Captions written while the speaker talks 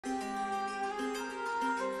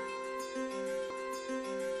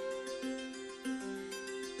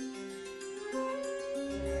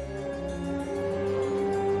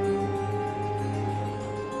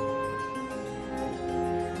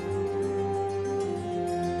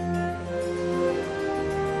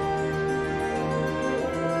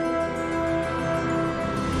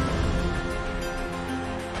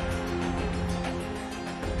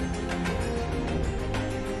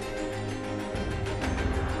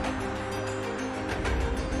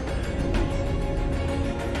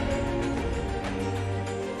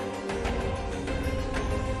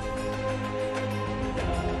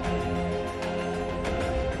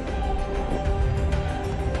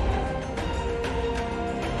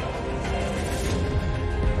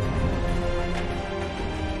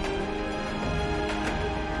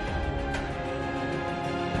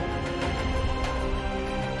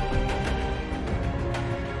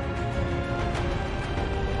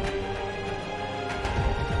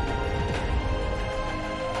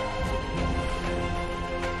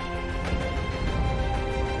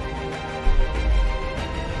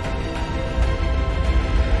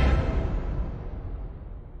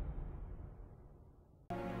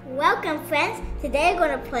Welcome friends, today we're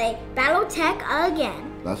going to play BattleTech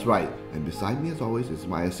again. That's right, and beside me as always is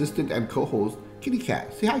my assistant and co-host,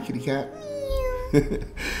 KittyCat. Say hi, KittyCat.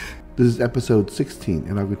 This is episode 16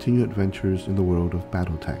 in our continued adventures in the world of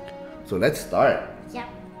BattleTech. So let's start. Yep.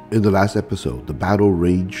 In the last episode, the battle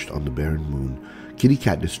raged on the barren moon.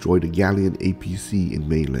 KittyCat destroyed a Galleon APC in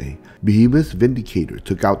melee. Behemoth's Vindicator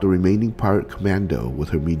took out the remaining pirate commando with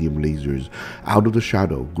her medium lasers. Out of the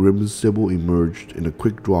shadow, Grim's Sybil emerged in a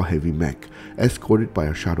quick-draw heavy mech, escorted by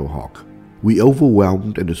a Shadowhawk. We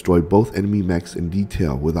overwhelmed and destroyed both enemy mechs in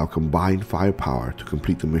detail with our combined firepower to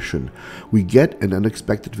complete the mission. We get an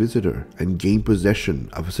unexpected visitor and gain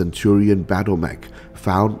possession of a Centurion battlemech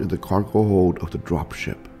found in the cargo hold of the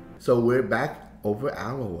dropship. So we're back over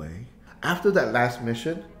Alloway. After that last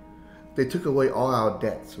mission, they took away all our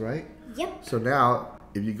debts, right? Yep. So now,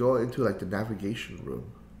 if you go into like the navigation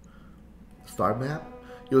room, star map,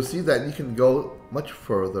 you'll see that you can go much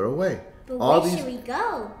further away. But where should we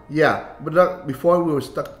go? Yeah, but before we were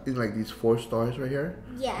stuck in like these 4 stars right here.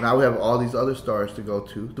 Yeah. Now we have all these other stars to go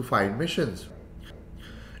to find missions.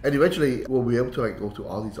 And eventually, we'll be able to like go to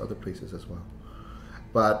all these other places as well.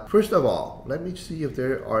 But first of all, let me see if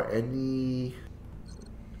there are any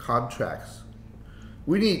contracts.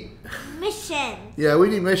 We need missions. Yeah, we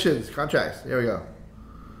need missions, contracts. There we go.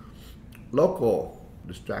 Local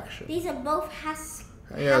distraction. These are both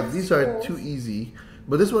these are too easy.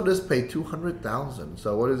 But this one does pay 200,000.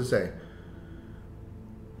 So what does it say?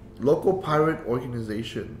 Local pirate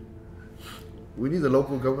organization. We need the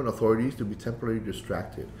local government authorities to be temporarily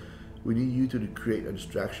distracted. We need you to create a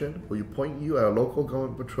distraction where you point you at a local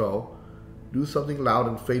government patrol. Do something loud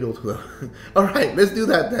and fatal to them. All right, let's do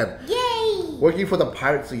that then. Yay! Working for the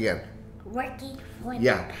pirates again. Working for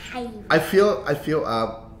the pirates. I feel,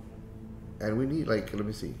 and we need like, let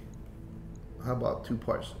me see. How about 2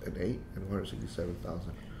 parts, an 8 and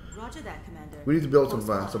 167,000. Roger that, Commander. We need to build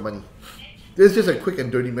some money. This is just a quick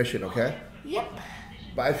and dirty mission, okay? Yep.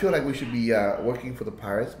 But I feel like we should be working for the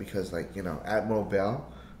pirates because, like, you know, Admiral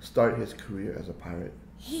Bell started his career as a pirate.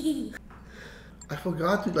 I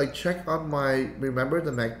forgot to like check on my, remember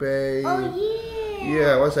the mech bay? Oh yeah.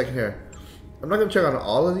 Yeah, 1 second here. I'm not gonna check on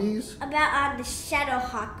all of these. About on the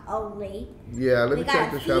Shadowhawk only. Yeah, let me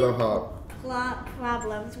check the Shadowhawk.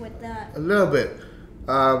 Problems with that. A little bit.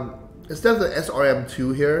 Instead of the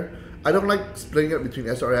SRM2 here, I don't like splitting it between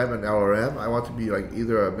SRM and LRM. I want to be like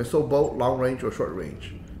either a missile boat, long range, or short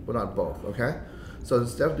range, but not both. Okay. So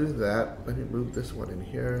instead of doing that, let me move this one in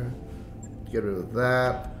here. Get rid of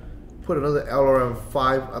that. Put another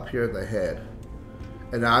LRM5 up here in the head.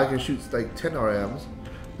 And now I can shoot like 10 RMs.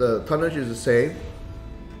 The tonnage is the same.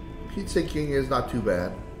 Heat sinking is not too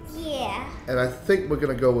bad. Yeah. And I think we're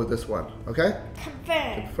going to go with this one. Okay?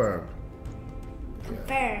 Confirmed. Confirmed.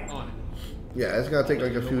 Confirmed. Yeah, it's going to take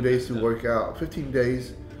like a few days to work out. 15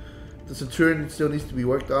 days. The Centurion still needs to be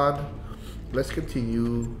worked on. Let's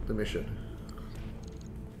continue the mission.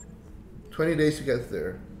 20 days to get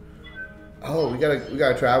there. Oh, we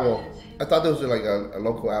gotta travel. I thought this was like a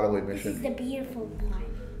local Alloway mission. This is the beautiful part.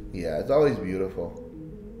 Yeah, it's always beautiful.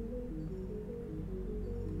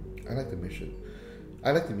 I like the mission. I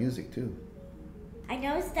like the music too. I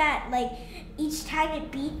noticed that like each time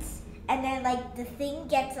it beats and then like the thing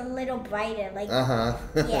gets a little brighter. Like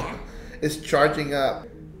yeah. It's charging up.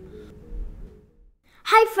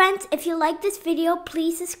 Hi friends, if you like this video,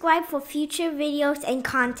 please subscribe for future videos and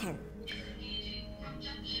content.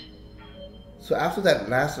 So after that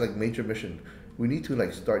last like major mission, we need to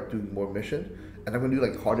like start doing more mission, and I'm gonna do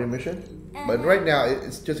like harder mission. But right now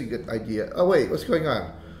it's just a good idea. Oh wait, what's going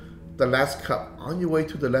on? The last cup. On your way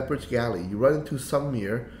to the Leopard's Galley, you run into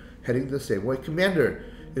Summer heading the same way. Commander,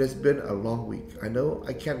 it has been a long week. I know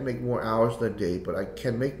I can't make more hours in a day, but I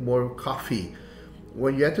can make more coffee.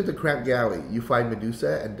 When you enter the cramped galley, you find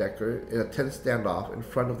Medusa and Decker in a tense standoff in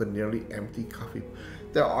front of the nearly empty coffee.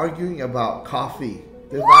 They're arguing about coffee.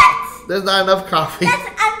 There's not enough coffee.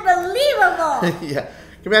 That's unbelievable. Yeah.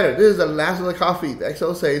 Commander, this is the last of the coffee. The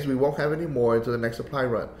XO says we won't have any more until the next supply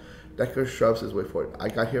run. Decker shoves his way for it. I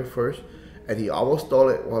got here first, and he almost stole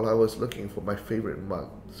it while I was looking for my favorite mug.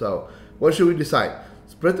 So, what should we decide?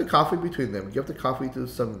 Split the coffee between them, give the coffee to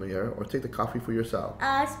Summer, or take the coffee for yourself?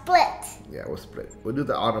 Split. Yeah, we'll split. We'll do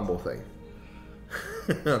the honorable thing.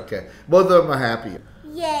 Okay. Both of them are happy.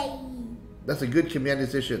 Yay. That's a good command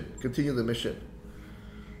decision. Continue the mission.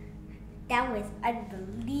 That was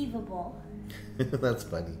unbelievable. That's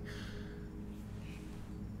funny.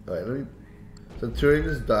 Alright, Centurion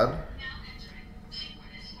is done.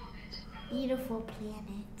 Beautiful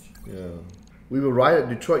planet. Yeah. We will ride at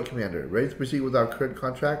Detroit, Commander. Ready to proceed with our current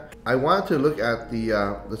contract? I wanted to look at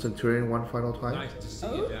the Centurion one final time. Nice to see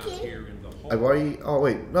you down here in the hall. I've already... Oh,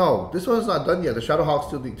 wait. No, this one's not done yet. The Shadowhawks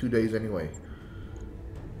still need 2 days anyway.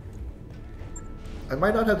 I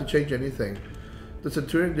might not have to change anything. The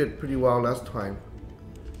Centurion did pretty well last time.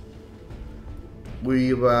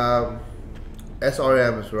 We've... SRMs,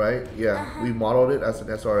 right? Yeah, we modeled it as an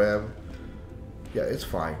SRM. Yeah, it's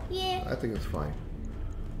fine. Yeah. I think it's fine.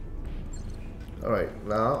 Alright,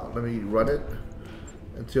 now let me run it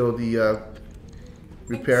until the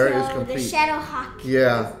repair is complete. The Shadowhawk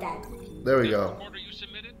is done. There we go. The order you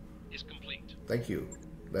submitted is complete. Thank you.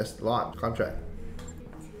 That's launch contract.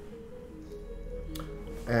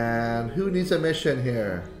 And who needs a mission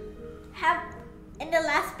here? In the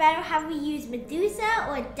last battle, have we used Medusa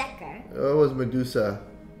or Decker? Oh, it was Medusa.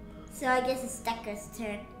 So I guess it's Decker's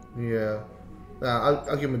turn. Yeah. Nah,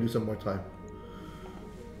 I'll give Medusa more time.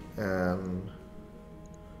 And...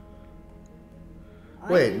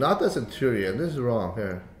 Wait, not the Centurion. This is wrong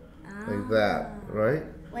here. Like that, right?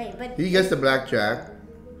 Wait, but... He gets the Blackjack.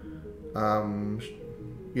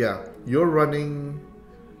 Yeah. You're running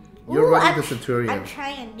the Centurion. I'm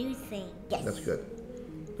trying a new thing. Yes. That's good.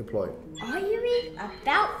 Deploy. Arguing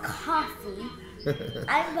about coffee.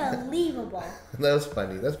 Unbelievable. That was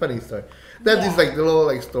funny. That's funny story. They have these like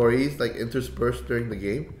little stories interspersed during the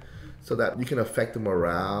game, so that you can affect the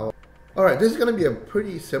morale. All right, this is gonna be a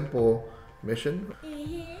pretty simple mission.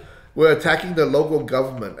 We're attacking the local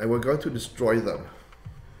government and we're going to destroy them.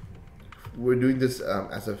 We're doing this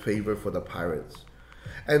as a favor for the pirates.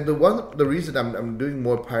 And the reason I'm doing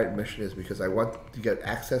more pirate mission is because I want to get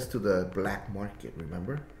access to the black market,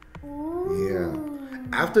 remember? Ooh. Yeah.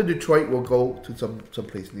 After Detroit, we'll go to some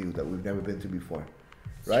place new that we've never been to before.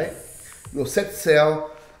 Right? We'll set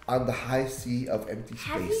sail on the high sea of empty space.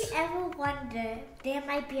 Have you ever wondered there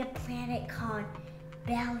might be a planet called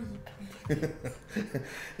Belly Planet?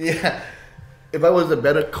 Yeah. If I was a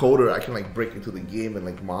better coder, I can break into the game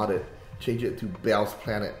and mod it. Change it to Bell's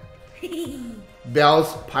Planet.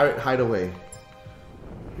 Bell's Pirate Hideaway.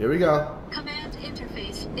 Here we go. Command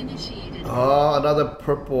interface initiated. Oh, another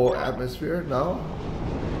purple atmosphere? No?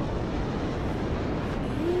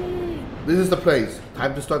 This is the place.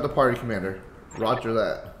 Time to start the party, Commander. Roger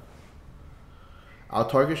that. Our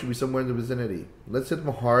target should be somewhere in the vicinity. Let's hit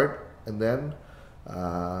them hard and then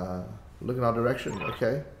look in our direction,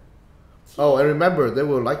 okay? Oh, and remember, there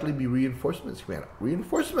will likely be reinforcements, Commander.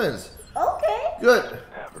 Reinforcements! Okay. Good.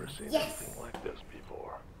 Never seen Yes. anything like this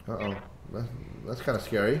before. Uh-oh. That's kind of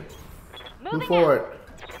scary. Moving Move forward.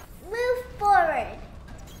 Move forward.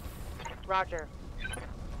 Roger.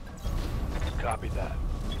 Copy that.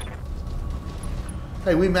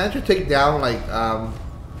 Hey, we managed to take down,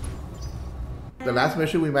 the last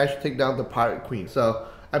mission, we managed to take down the Pirate Queen. So,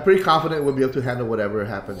 I'm pretty confident we'll be able to handle whatever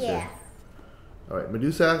happens here. Alright,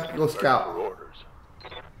 Medusa, go scout. Orders.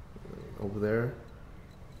 Over there.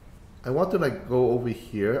 I want to, go over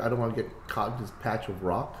here. I don't want to get caught in this patch of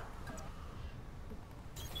rock.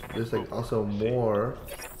 There's, also more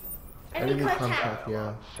enemy contact,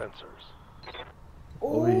 yeah. Sensors.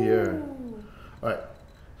 Over here. Alright,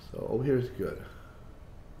 so over here is good.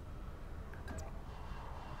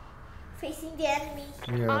 Facing the enemy.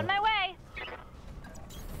 Yeah. On my way.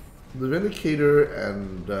 The Vindicator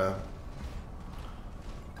and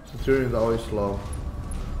Centurion is always slow.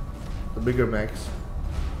 The bigger mechs.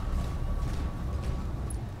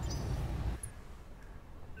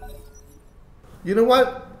 You know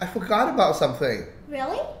what? I forgot about something.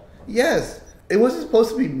 Really? Yes, it wasn't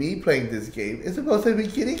supposed to be me playing this game. It's supposed to be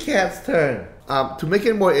KittyCat's turn. To make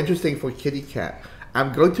it more interesting for KittyCat,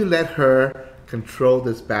 I'm going to let her control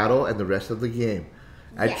this battle and the rest of the game.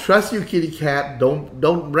 I trust you, KittyCat.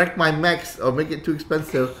 Don't wreck my mechs or make it too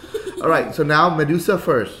expensive. All right, so now Medusa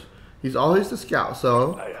first. He's always the scout,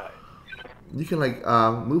 so you can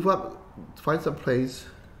move up, find some place.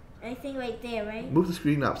 I think right there, right? Move the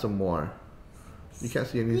screen up some more. You can't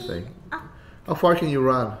see anything. How far can you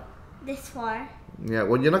run? This far. Yeah,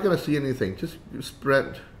 well, you're not going to see anything. Just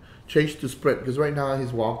sprint. Change to sprint, because right now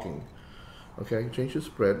he's walking. Okay, change to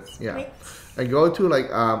sprint. Yeah. And go to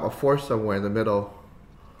a force somewhere in the middle.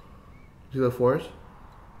 See the force?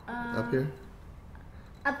 Up here?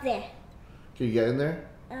 Up there. Can you get in there?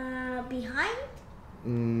 Behind?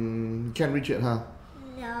 You can't reach it, huh?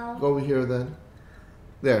 No. Go over here then.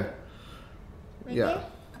 There. Right Yeah. there?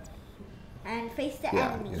 And face the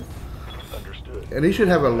enemy. Yeah. Understood. And he should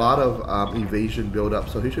have a lot of evasion build up,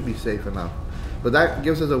 so he should be safe enough. But that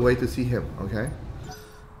gives us a way to see him, okay?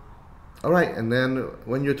 Alright, and then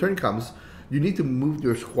when your turn comes, you need to move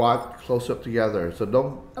your squad closer up together. So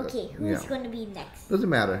don't... Okay, who's going to be next? Doesn't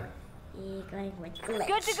matter. You're going with glitch.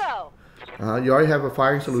 Good to go. You already have a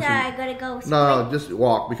firing solution. So I gotta go. No, just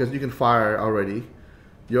walk because you can fire already.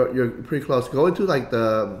 You're pretty close. Go into like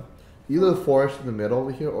the either the forest in the middle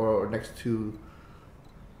over here or next to.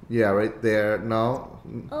 Yeah, right there. No.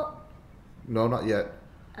 Oh. No, not yet.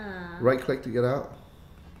 Right click to get out.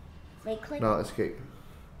 Right click. No, escape.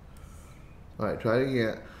 All right, try it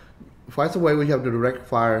again. Find some way where you have the direct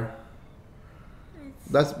fire.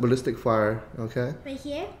 That's ballistic fire. Okay. Right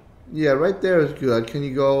here. Yeah, right there is good. Can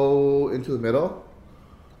you go into the middle?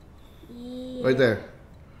 Yeah. Right there.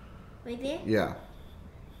 Right there. Yeah.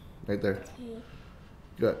 Right there. Okay.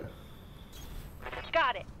 Good.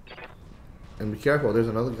 Got it. And be careful, there's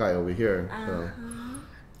another guy over here.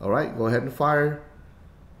 So. Alright, go ahead and fire.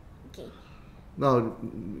 Okay. No,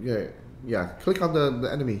 yeah. Click on the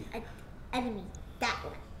enemy. Enemy. That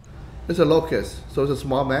one. It's a Locust, so it's a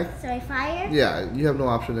small mech. So I fire? Yeah, you have no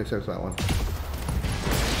option except that one.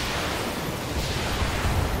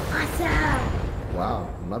 Awesome! Wow,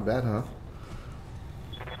 not bad, huh?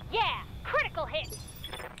 Yeah, critical hit.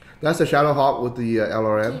 That's the Shadow Hawk with the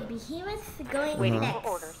LRM. Okay, Behemoth going Waiting next. for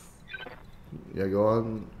orders. Yeah, go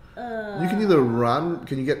on. You can either run.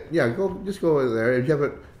 Can you get? Yeah, just go over there. If you have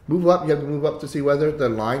it, move up. You have to move up to see whether the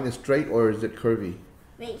line is straight or is it curvy.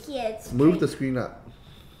 Right here, it's Move straight. the screen up.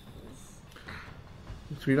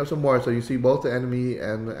 Screen up some more so you see both the enemy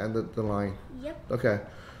and the line. Yep. Okay,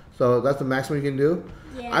 so that's the maximum you can do.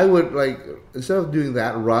 Yeah. I would like instead of doing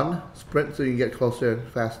that, run, sprint so you can get closer and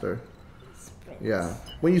faster. Sprint. Yeah.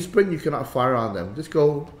 When you sprint, you cannot fire on them. Just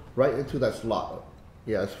go right into that slot.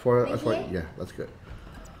 Yeah, it's for. Right here? Yeah, that's good.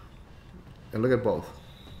 And look at both.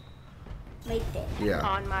 Right there. Yeah.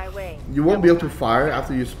 On my way. You won't be able to fire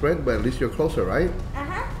after you sprint, but at least you're closer, right?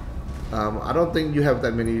 Uh-huh. I don't think you have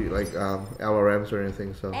that many like LRMs or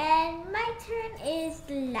anything, so. And my turn is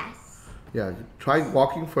last. Yeah, try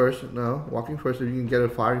walking first. No, walking first if you can get a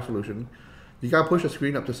firing solution. You gotta push the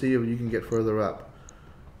screen up to see if you can get further up.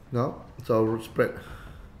 No? So sprint.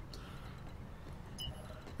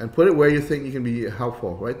 And put it where you think you can be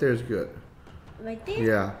helpful. Right there is good. Right there?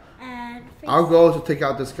 Yeah. And Our goal is to take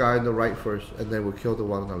out this guy on the right first, and then we'll kill the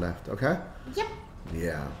one on the left, okay? Yep.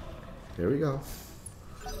 Yeah. There we go.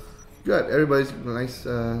 Good. Everybody's nice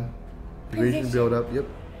vision build up. Yep.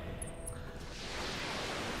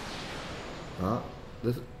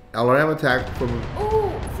 This LRM attack from. Ooh,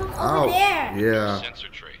 from over Ouch. there. Yeah. Sensor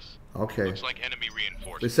trace. Okay. Looks like enemy They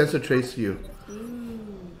reinforcements. sensor trace you.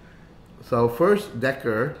 So first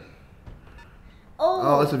Decker.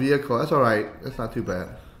 Oh, it's a vehicle. That's all right. That's not too bad.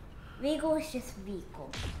 Vehicle is just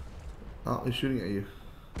vehicle. Oh, he's shooting at you.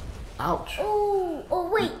 Ouch. Oh, oh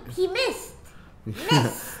wait, he missed.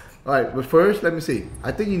 Missed. All right, but first, let me see.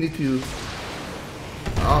 I think you need to.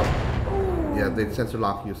 Oh, Ooh. yeah, they sensor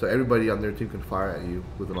lock you, so everybody on their team can fire at you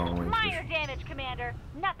with a long range. Minor damage, Commander.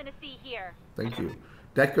 Nothing to see here. Thank you.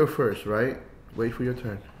 Decker first, right? Wait for your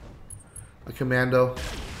turn. A commando.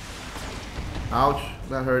 Ouch,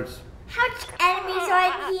 that hurts. How much enemies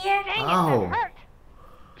are in here? Dang it, Ow. that hurt.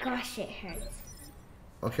 Gosh, it hurts.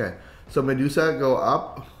 Okay, so Medusa, go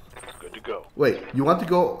up. Good to go. Wait, you want to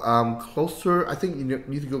go closer? I think you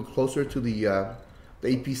need to go closer to the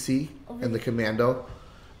APC and the commando.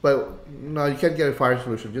 But no, you can't get a fire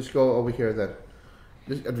solution. Just go over here then.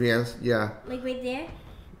 Just advance. Yeah. Like right there?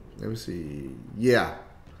 Let me see. Yeah.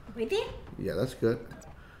 Right there? Yeah, that's good.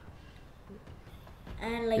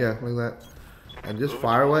 And like Yeah, like that. And just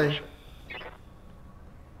fire away.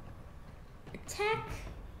 attack.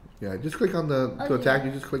 Yeah, just click on the to Oh, attack. yeah.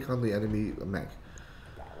 You just click on the enemy mech.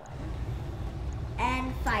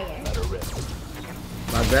 And fire.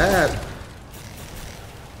 Not bad.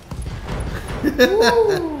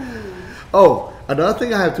 Ooh. Oh, another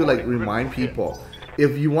thing I have to like remind people: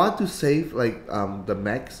 if you want to save like the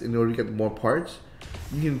mechs in order to get more parts,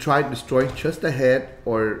 you can try destroying just the head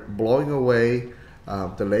or blowing away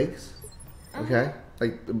the legs. Okay,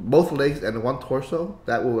 like both legs and one torso.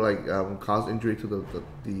 That will like cause injury to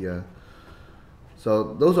the.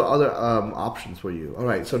 So those are other options for you. All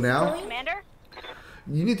right, so now Commander?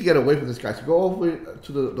 you need to get away from this guy. So go over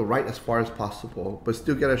to the right as far as possible, but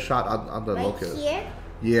still get a shot on the Right Locust. here?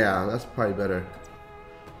 Yeah, that's probably better.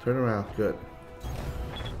 Turn around, good.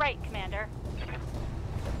 Right, Commander.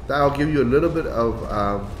 That'll give you a little bit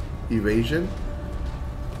of evasion.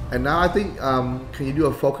 And now I think, can you do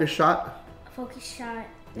a focus shot? Focus shot.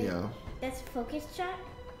 Wait, Yeah. That's focus shot?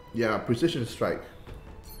 Yeah, precision strike.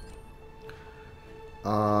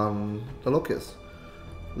 The Locust.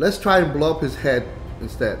 Let's try and blow up his head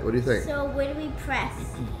instead. What do you think? So when we press,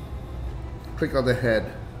 Click on the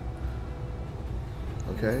head.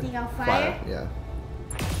 Okay. think I'll fire? Yeah.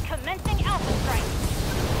 Commencing Alpha Strike.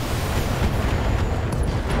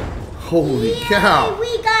 Holy cow!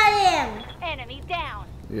 We got him. Enemy down.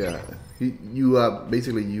 Yeah, you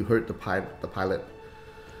basically you hurt the pilot.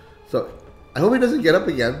 So I hope he doesn't get up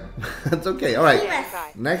again. That's okay. All right.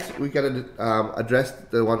 Next we gotta address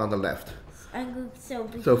the one on the left.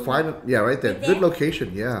 So find right there. Good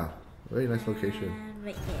location. Yeah, very nice location.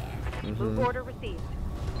 Right there. Move order received.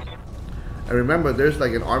 And remember, there's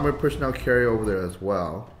like an armored personnel carrier over there as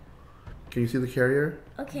well. Can you see the carrier?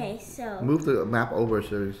 Okay, so Move the map over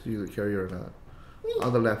so you see the carrier or not.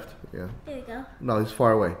 On the left, yeah. There we go. No, he's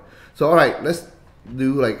far away. So all right, let's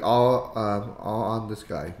do like all on this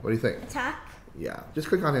guy. What do you think? Attack. Yeah, just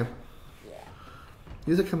click on him. Yeah.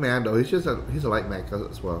 He's a commando. He's a light mech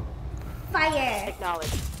as well. Fire.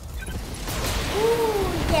 Acknowledged.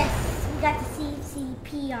 Ooh, yes, we got the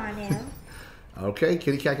CCP on him. Okay,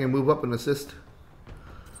 KittyCat can move up and assist.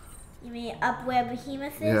 You mean up where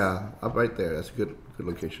Behemoth is? Yeah, up right there. That's a good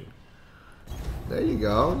location. There you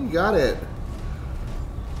go. You got it.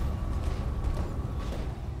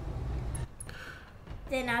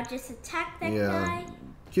 Then I'll just attack that guy.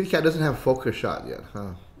 KittyCat doesn't have focus shot yet,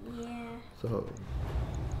 huh? Yeah. So.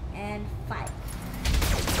 And fight.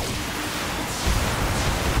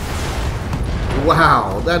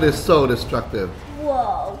 Wow, that is so destructive.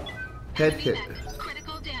 Whoa. Head hit.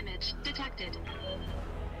 Critical damage detected.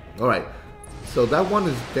 All right, so that one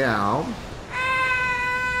is down.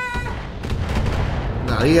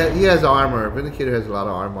 No, he has armor. Vindicator has a lot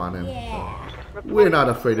of armor on him. Yeah. So we're not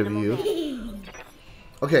afraid of you.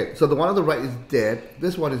 Okay, so the one on the right is dead.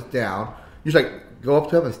 This one is down. You just like go up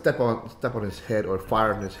to him and step on his head or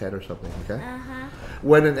fire on his head or something. Okay.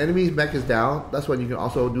 When an enemy's mech is down, that's when you can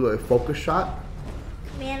also do a focus shot.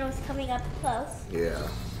 Commando's coming up close. Yeah.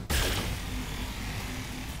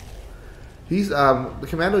 He's the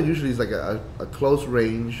commando usually is like a close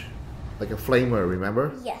range, like a flamer.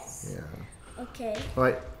 Remember? Yes. Yeah. Okay. All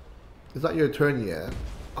right. It's not your turn yet.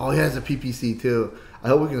 Oh, he has a PPC too. I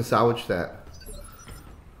hope we can salvage that.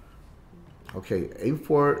 Okay, aim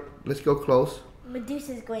for. Let's go close.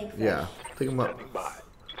 Medusa's going first. Yeah, take him up.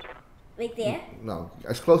 Right there? No,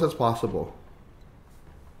 as close as possible.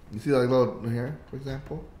 You see that little here, for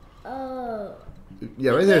example? Oh.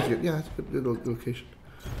 Yeah, right there is good. Yeah, it's a good location.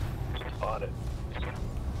 On it.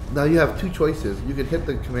 Now you have two choices. You can hit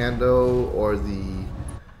the commando or the.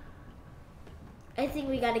 I think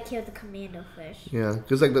we gotta kill the commando first. Yeah,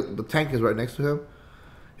 because like the tank is right next to him.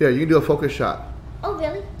 Here, you can do a focus shot. Oh,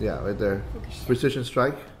 really? Yeah, right there. Focus. Precision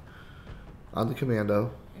strike on the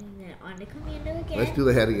commando. And then on the commando again. Let's do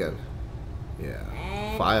the head again. Yeah.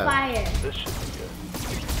 And Fire. This should be good.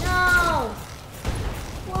 No!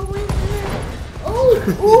 What was it?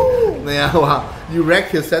 Oh! Ooh! Yeah, wow. You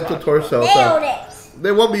wrecked his central torso. Nailed So it!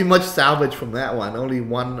 there won't be much salvage from that one. Only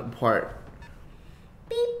one part.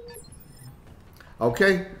 Beep.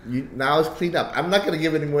 Okay, now it's cleaned up. I'm not going to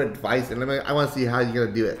give any more advice. And I want to see how you're going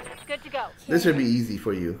to do it. Good to go. This should be easy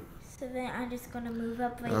for you. So then I'm just gonna move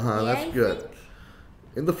up right there. That's I good. think.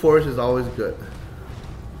 In the forest is always good.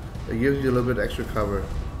 It gives you a little bit extra cover.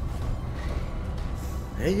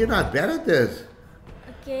 Hey, you're not bad at this.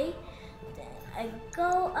 Okay. Then I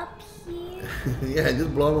go up here Yeah,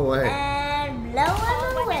 just blow them away. and blow All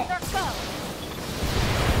them away. weapons are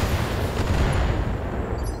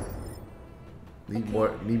go.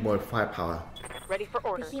 Need more firepower. Ready for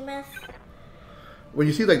order. Behemoth. When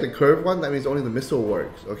you see like the curved one, that means only the missile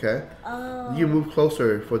works. Okay. Oh. You move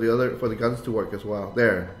closer for the guns to work as well.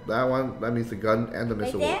 There, that one. That means the gun and the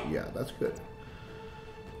missile. there? Work. Yeah, that's good.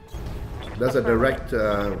 That's a direct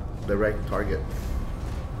target.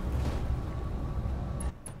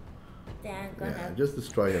 Then I'm gonna Yeah, just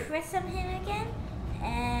destroy him. press him in again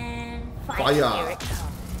and fire. Fire! Here it comes.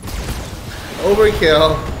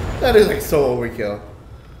 Overkill. That is like so overkill.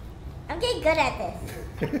 I'm getting good at this.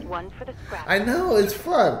 One for the scrap. I know, it's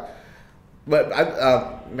fun. But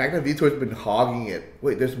magnaviator's been hogging it.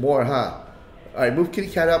 Wait, there's more, huh? Alright, move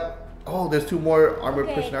KittyCat up. Oh, there's two more armored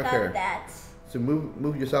Okay, personnel got carrier. that. So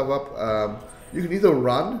move yourself up. You can either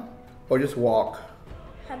run or just walk.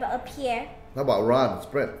 How about up here? How about run,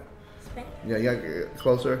 sprint? Sprint. Yeah, get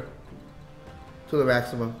closer to the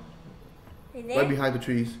maximum. Right there? Right behind the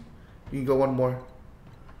trees. You can go one more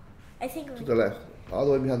I think to the left. All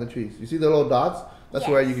the way behind the trees. You see the little dots? That's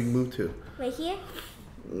where you Yes. can move to. right here?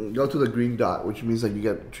 Go to the green dot, which means that you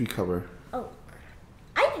get tree cover. Oh.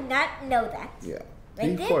 I did not know that. Yeah. Right there?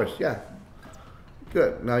 Reinforced, yeah.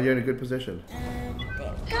 Good. Now you're in a good position. And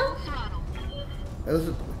there we go.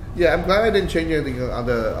 Yeah, I'm glad I didn't change anything on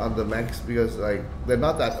the mechs because like they're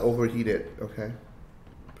not that overheated. Okay,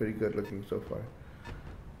 pretty good looking so far.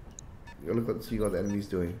 You look see what the enemy's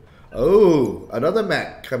doing. Oh, another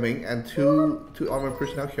mech coming and two armored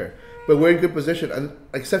personnel carrier. But we're in good position, and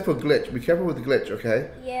except for glitch. Be careful with the glitch, okay?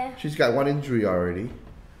 Yeah. She's got 1 injury already.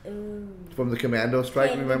 Ooh. From the commando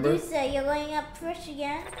strike, remember? Medusa, you're going up first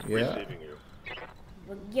again. Yeah. Receiving you.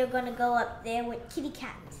 You're gonna go up there with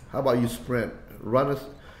KittyCat. How about you sprint? Run us.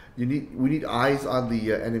 We need eyes on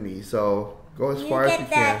the enemy, so go as far as you get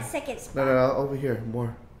that can. second spot. No, over here,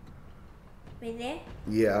 more. Right there?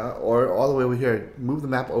 Yeah, or all the way over here. Move the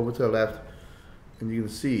map over to the left, and you can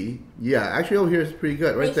see. Yeah, actually over here is pretty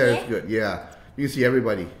good. Right there is good. Yeah, you can see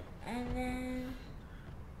everybody. And then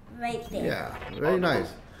right there. Yeah, very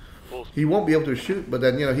nice. He won't be able to shoot, but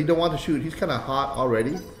then he don't want to shoot. He's kind of hot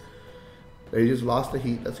already. He just lost the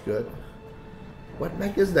heat. That's good. What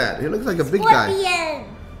mech is that? He looks like a big guy.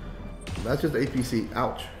 Scorpion! That's just APC.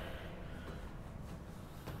 Ouch.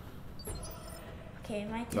 Okay,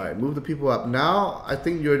 my turn. All right, move the people up. Now I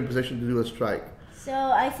think you're in position to do a strike. So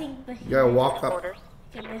I think You gotta walk up. Orders.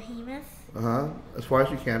 Behemoth. As far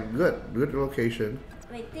as you can. Good location.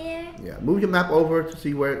 Right there. Yeah, move your map over to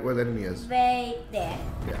see where the enemy is. Right there.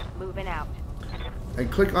 Yeah, Moving out.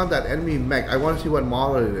 and click on that enemy mech. I want to see what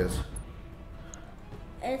model it is.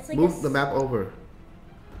 It's like Move the map over.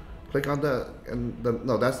 Click on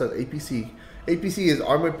no, that's the APC. APC is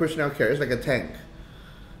armored personnel carrier. It's like a tank.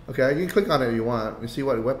 Okay, you can click on it if you want and see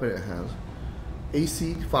what weapon it has.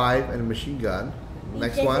 AC-5 and a machine gun.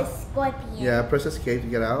 Next There's one. a scorpion. Yeah, press escape to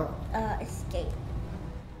get out. Escape.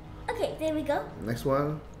 Okay, there we go. Next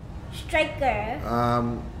one. Striker.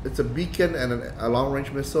 It's a beacon and a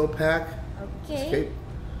long-range missile pack. Okay. Escape.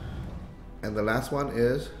 And the last one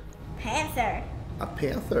is Panther. a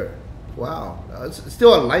Panther. Wow, it's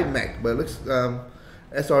still a light mech, but it looks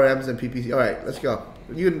SRMs and PPC. All right, let's go.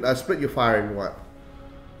 You can split your fire if you want.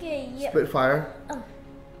 Okay, yeah. Split fire. Oh.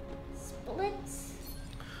 Split.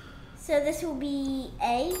 So this will be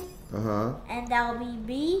A. And that will be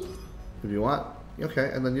B. If you want.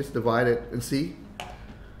 Okay, and then just divide it and C.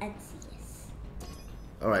 And C, yes.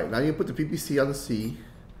 All right, now you put the PPC on the C,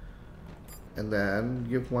 and then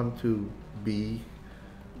give one to B.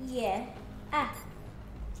 Yeah. Ah.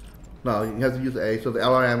 No, you have to use A, so the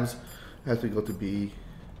LRMs have to go to B.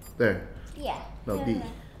 There. Yeah. No, B.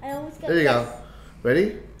 I always got There you this. go.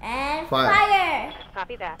 Ready? And Fire. fire.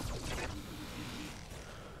 Copy that.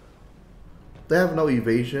 They have no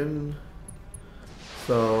evasion,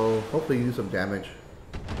 so hopefully you do some damage.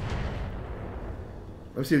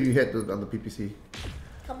 Let me see if you hit on the PPC.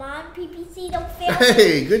 Come on, PPC, don't fail.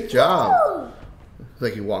 Hey, good job. Woo! It's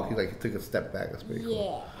like he walked, he took a step back. That's pretty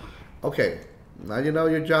cool. Yeah. Okay, now you know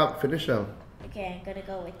your job. Finish them. Okay, I'm gonna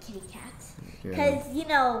go with KittyCat. Yeah.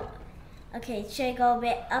 Because, okay, should I go a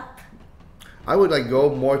bit up? I would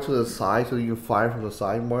go more to the side so you can fire from the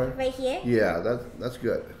side more. Right here? Yeah, that's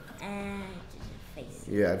good. And face.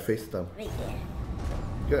 Yeah, and face them. Right there.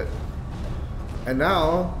 Good. And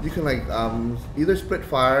now you can either split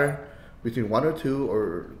fire between 1 or 2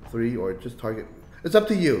 or 3 or just target. It's up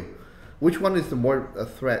to you. Which one is the more a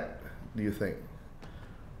threat, do you think?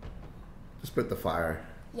 To split the fire.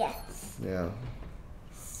 Yes. Yeah.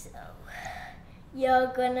 So,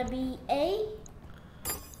 you're gonna be A.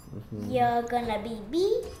 You're gonna be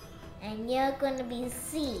B. And you're gonna be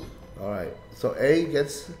C. Alright. So A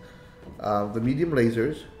gets the medium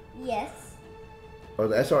lasers. Yes. Or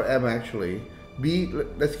the SRM actually. B,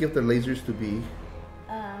 let's give the lasers to B.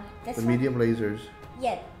 That's The medium lasers.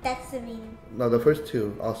 Yeah, that's the medium. No, the first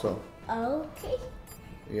 2 also. Okay.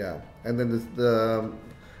 Yeah. And then the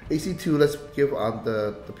AC2, let's give on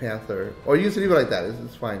the Panther. Or you can leave it like that.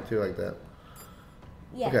 It's fine too, like that.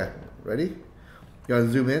 Yeah. Okay. Ready? You want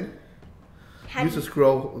to zoom in? Use the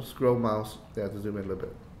scroll mouse. Yeah, to zoom in a little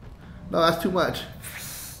bit. No, that's too much.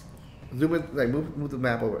 Zoom in, move the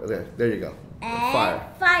map over. There you go. And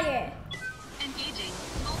Fire. Fire. Engaging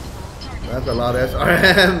multiple targets. That's a lot of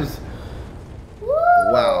SRMs. Woo!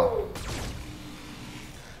 Wow.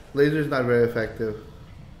 Laser's not very effective.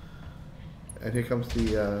 And here comes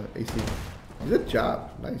the AC. Good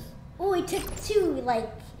job. Nice. Oh, it took 2,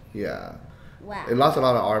 Yeah. wow. It lost a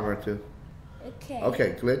lot of armor too. Okay.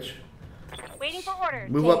 Okay, glitch. Waiting for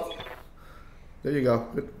orders. Move Okay. up. There you go.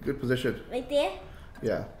 Good position. Right there.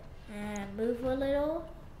 Yeah. And move a little.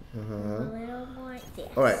 A little more. There.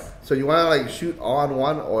 All right. So you want to shoot all on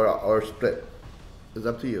one or split? It's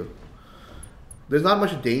up to you. There's not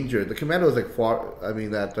much danger. The commando is far. I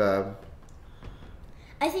mean that.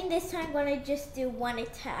 I think this time I'm gonna just do 1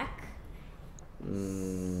 attack.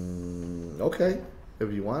 Okay,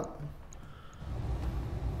 if you want.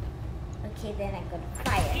 Okay, then I'm gonna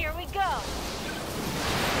fire. Here we go.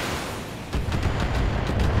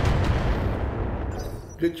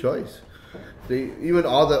 Good choice. Even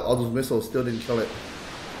all those missiles still didn't kill it.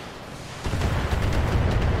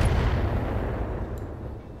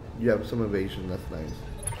 you have some evasion. That's nice.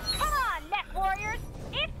 Come on, mech warriors.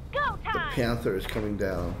 It's go The time. Panther is coming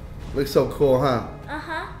down. Looks so cool, huh?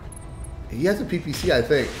 Uh-huh. He has a PPC, I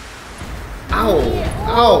think. Ow!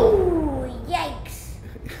 Ow! Ooh, yikes.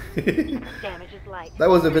 Damage is light. That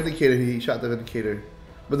was the Vindicator. He shot the Vindicator.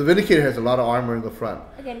 But the Vindicator has a lot of armor in the front.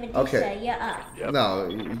 Okay, Medusa, Okay. you're up. Yep. No,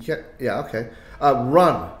 you can't. Yeah, okay.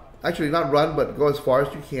 Run. Actually, not run, but go as far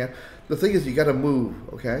as you can. The thing is, you gotta move,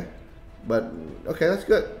 okay? But, okay, that's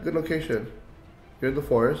good. Good location. You're in the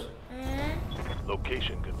forest.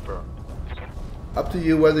 Location confirmed. Up to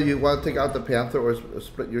you whether you want to take out the Panther or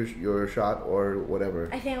split your shot or whatever.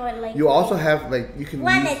 I think I would like You to also do have, like, you can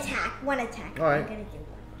one use... attack. One attack. All right. I'm gonna do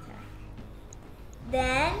one attack.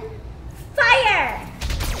 Then fire.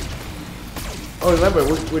 Oh, remember,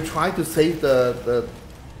 we're trying to save the...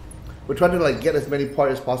 We're trying to, like, get as many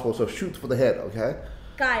parts as possible, so shoot for the head, okay?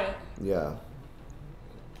 Got it. Yeah.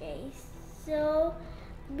 Okay, so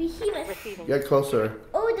behemoth. Receiving. Get closer.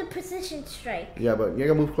 Oh, the precision strike. Yeah, but you're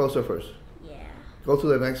gonna move closer first. Yeah. Go to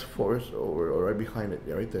the next forest or right behind it.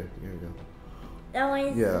 Yeah, right there. There you go. That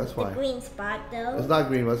one's Yeah, that's the fine. green spot though. It's not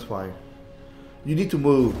green, that's fine. You need to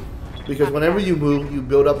move. Because whenever you move, you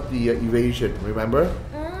build up the evasion, remember?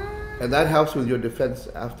 And that helps with your defense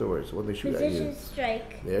afterwards when they shoot at Precision you.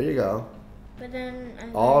 strike. There you go. But then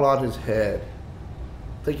I'm All on his head.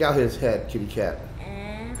 Take out his head, kitty cat.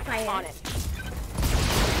 and fire. On it.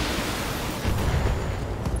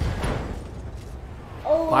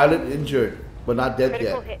 Oh. Pilot injured, but not dead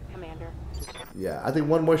Critical yet. hit, Commander. Yeah, I think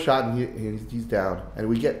one more shot and he's down. And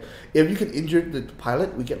we get, if you can injure the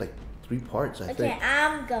pilot, we get like 3 parts, I Okay, think.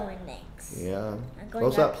 I'm going next. Yeah. I'm going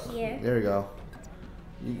Close up up. here. There we go.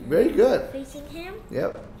 Very good. Facing him.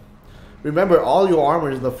 Yep. Remember, all your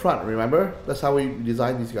armor is in the front, remember? That's how we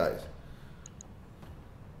designed these guys.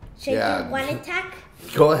 Should Yeah. I do one attack?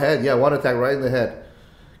 Go ahead. Yeah, one attack right in the head.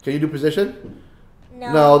 Can you do position?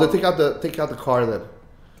 No. No, then take out the car then.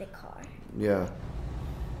 The car. Yeah.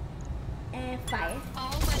 And fire.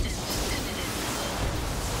 All weapons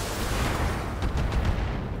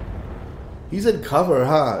He's in cover,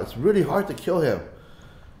 huh? It's really hard to kill him.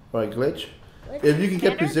 Alright, glitch. If you can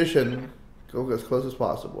get position, go as close as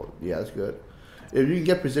possible. Yeah, that's good. If you can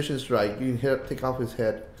get position strike, you can take off his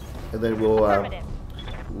head, and then we'll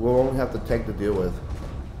only have the tank to deal with.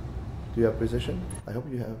 Do you have position? I hope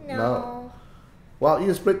you have. No. Well, you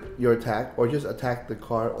can split your attack, or just attack the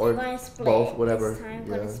car, or I'm gonna split both, whatever. This time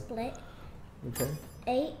I'm Yeah. gonna split Okay.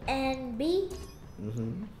 A and B.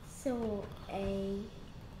 Mhm. So A.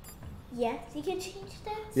 Yes, you can change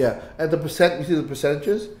that. Yeah, and the percent. You see the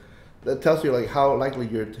percentages? That tells you like how likely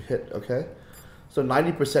you're to hit. Okay. So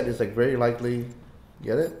 90% is like very likely.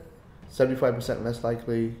 Get it? 75% less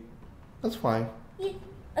likely. That's fine. Yeah.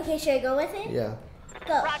 Okay, should I go with it? Yeah.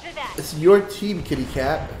 Go. Roger that. It's your team, kitty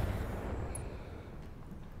cat.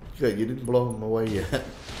 Good, you didn't blow him away yet.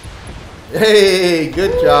 Hey,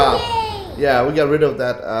 good job. Yay! Yeah, we got rid of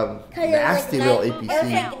that 'Cause nasty it little was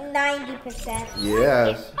APC. like 90%.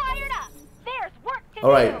 Yes. Fired up. There's work to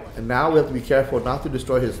All right, do. and now we have to be careful not to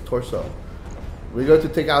destroy his torso. We're going to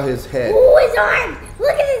take out his head. Ooh, his arm!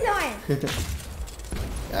 Look at his arm!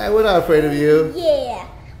 We're not afraid of you. Yeah,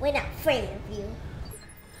 we're not afraid of you.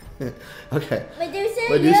 Okay. Medusa,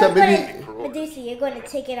 Medusa, you're gonna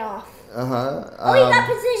take it off. Uh-huh. Oh, you got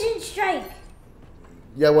precision strike.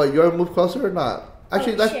 Yeah, what, you want to move closer or not?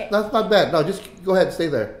 Actually, Oh, that's shit. not bad. No, just go ahead and stay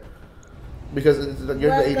there. Because you're in We're the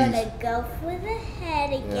 80s. gonna go for the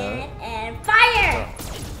head again and fire!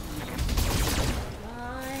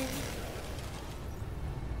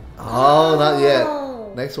 Oh, not Oh. yet.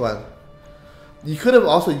 Next one. You could have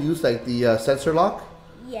also used like the sensor lock.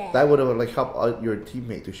 Yeah. That would have like helped out your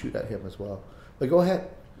teammate to shoot at him as well. But go ahead.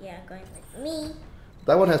 Yeah, going with me.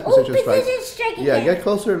 That one has Oh, precision strike. precision strike again. Yeah, get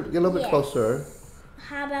closer. Get a little bit Yes. closer.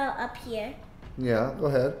 How about up here? Yeah, go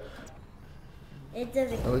ahead. It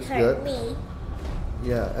doesn't That looks hurt good. me.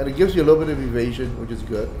 Yeah, and it gives you a little bit of evasion, which is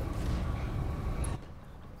good.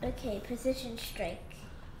 Okay, precision strike.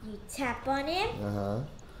 You tap on him, Uh-huh.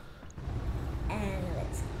 and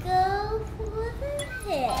let's go for the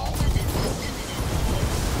head.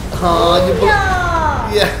 Oh, you blew, No!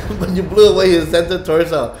 yeah, but you blew away his center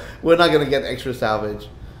torso. We're not gonna get extra salvage,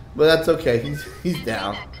 but that's okay. He's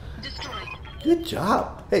down. destroyed. Good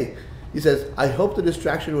job. Hey, he says, I hope the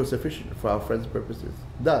distraction was sufficient for our friends' purposes.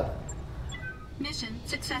 Done. Mission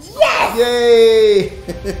successful. Yes! Yay!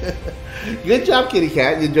 Good job, kitty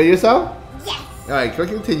cat. You enjoy yourself? Yes! All right, go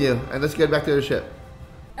continue, and let's get back to the ship.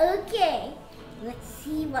 Okay, let's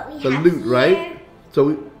see what we The have loot, here. right?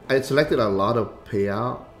 So I selected a lot of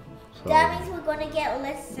payout. So. That means we're gonna get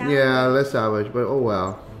less salvage. Yeah, less salvage, but oh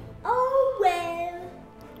well. Oh well.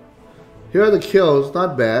 Here are the kills.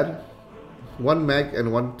 Not bad. 1 mech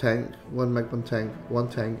and 1 tank. 1 mech, 1 tank. 1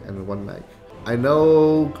 tank and 1 mech. I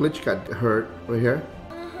know Glitch got hurt right here.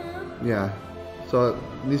 Yeah. So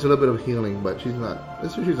it needs a little bit of healing, but she's not.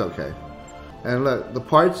 She's okay. And look, the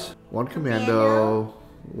parts. 1 commando.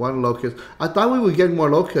 1 locust. I thought we would get more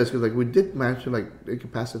locusts because like we did manage to like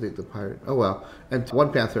incapacitate the pirate. Oh well. And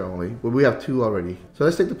 1 panther only. But we have 2 already. So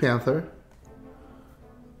let's take the panther.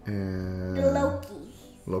 And The Loki.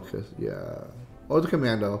 locust, yeah. Or the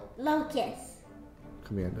commando. Locust.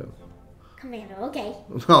 Commando. Commando, okay.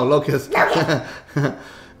 No, locust. Locust.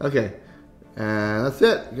 Okay. And that's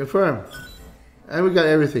it. Confirm. And we got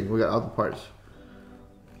everything. We got all the parts.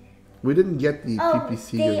 We didn't get the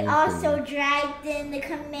PPC or they anything. also dragged in the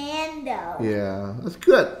commando. Yeah, that's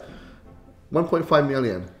good. 1.5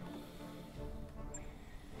 million.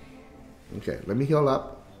 Okay, let me heal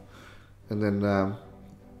up. And then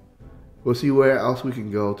we'll see where else we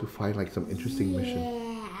can go to find like some interesting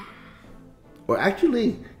mission. Or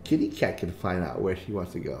actually, KittyCat can find out where she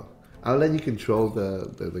wants to go. I'll let you control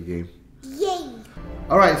the game. Yay!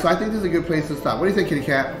 Alright, so I think this is a good place to stop. What do you think,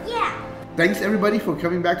 KittyCat? Yeah. Thanks everybody for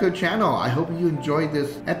coming back to the channel. I hope you enjoyed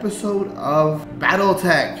this episode of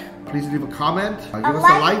BattleTech. Please leave a comment, give us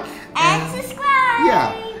a like, and subscribe.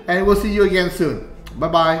 Yeah, and we'll see you again soon.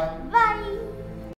 Bye-bye.